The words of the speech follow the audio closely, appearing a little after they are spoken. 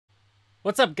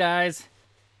What's up, guys?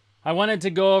 I wanted to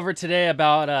go over today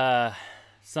about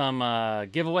some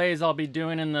giveaways I'll be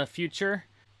doing in the future.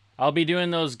 I'll be doing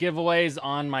those giveaways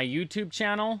on my YouTube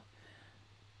channel.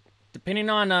 Depending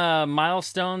on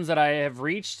milestones that I have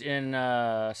reached in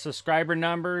subscriber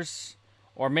numbers,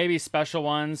 or maybe special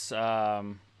ones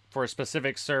for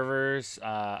specific servers,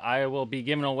 I will be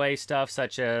giving away stuff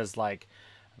such as like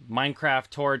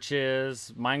Minecraft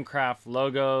torches, Minecraft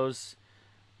logos,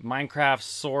 Minecraft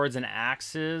swords and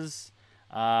axes,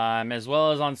 as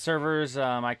well as on servers.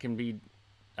 I can be,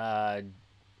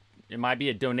 it might be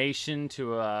a donation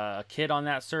to a kid on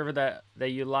that server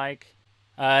that you like.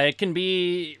 It can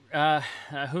be,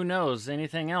 who knows,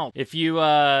 anything else. If you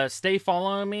stay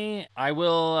following me, I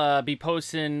will be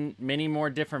posting many more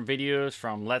different videos,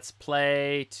 from Let's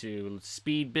Play to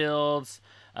speed builds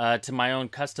to my own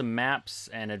custom maps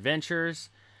and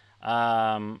adventures.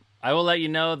 I will let you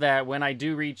know that when I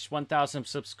do reach 1,000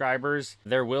 subscribers,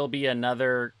 there will be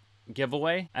another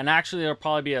giveaway. And actually, there'll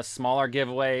probably be a smaller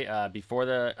giveaway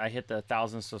before I hit the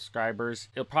 1,000 subscribers.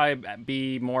 It'll probably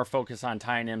be more focused on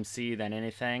TitanMC than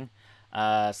anything.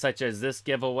 Such as this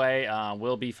giveaway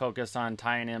will be focused on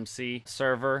TitanMC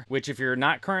server, which if you're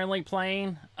not currently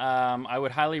playing, I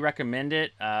would highly recommend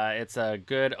it. It's a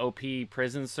good OP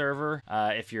prison server.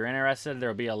 If you're interested,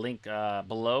 there'll be a link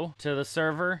below to the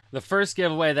server. The first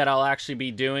giveaway that I'll actually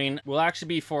be doing will actually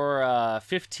be for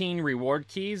 15 reward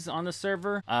keys on the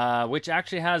server, which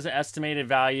actually has an estimated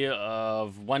value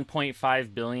of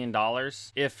 $1.5 billion.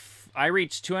 If I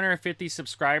reach 250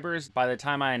 subscribers by the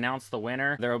time I announce the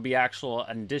winner, there will be an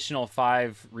additional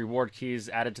 5 reward keys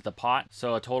added to the pot,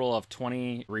 so a total of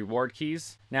 20 reward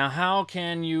keys. Now, how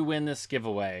can you win this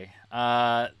giveaway?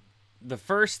 The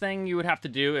first thing you would have to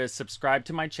do is subscribe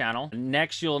to my channel.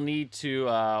 Next, you'll need to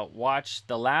watch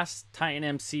the last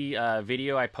TitanMC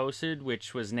video I posted,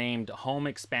 which was named Home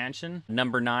Expansion,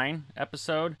 number 9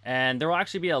 episode. And there will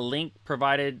actually be a link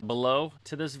provided below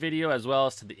to this video, as well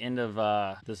as to the end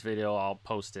of this video. I'll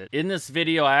post it. In this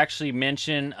video, I actually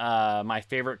mention my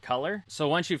favorite color. So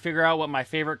once you figure out what my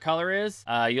favorite color is,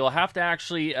 you'll have to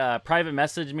actually private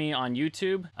message me on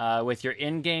YouTube with your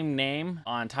in-game name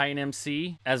on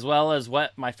TitanMC, as well as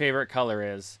what my favorite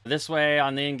color is. This way,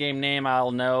 on the in-game name,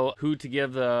 I'll know who to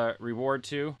give the reward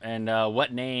to and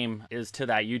what name is to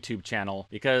that YouTube channel,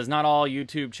 because not all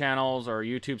YouTube channels or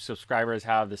YouTube subscribers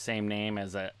have the same name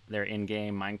as their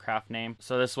in-game Minecraft name.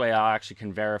 So this way I actually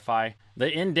can verify. The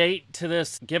end date to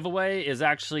this giveaway is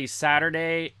actually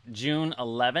Saturday, June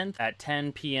 11th at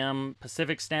 10 p.m.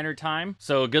 Pacific Standard Time.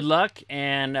 So good luck,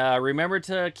 and remember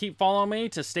to keep following me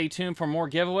to stay tuned for more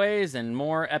giveaways and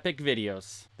more epic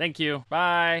videos. Thank you.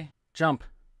 Bye. Jump.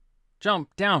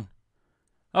 Jump down.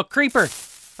 Oh, creeper.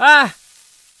 Ah!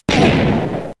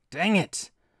 Dang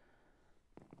it.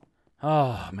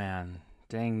 Oh, man.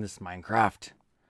 Dang this Minecraft.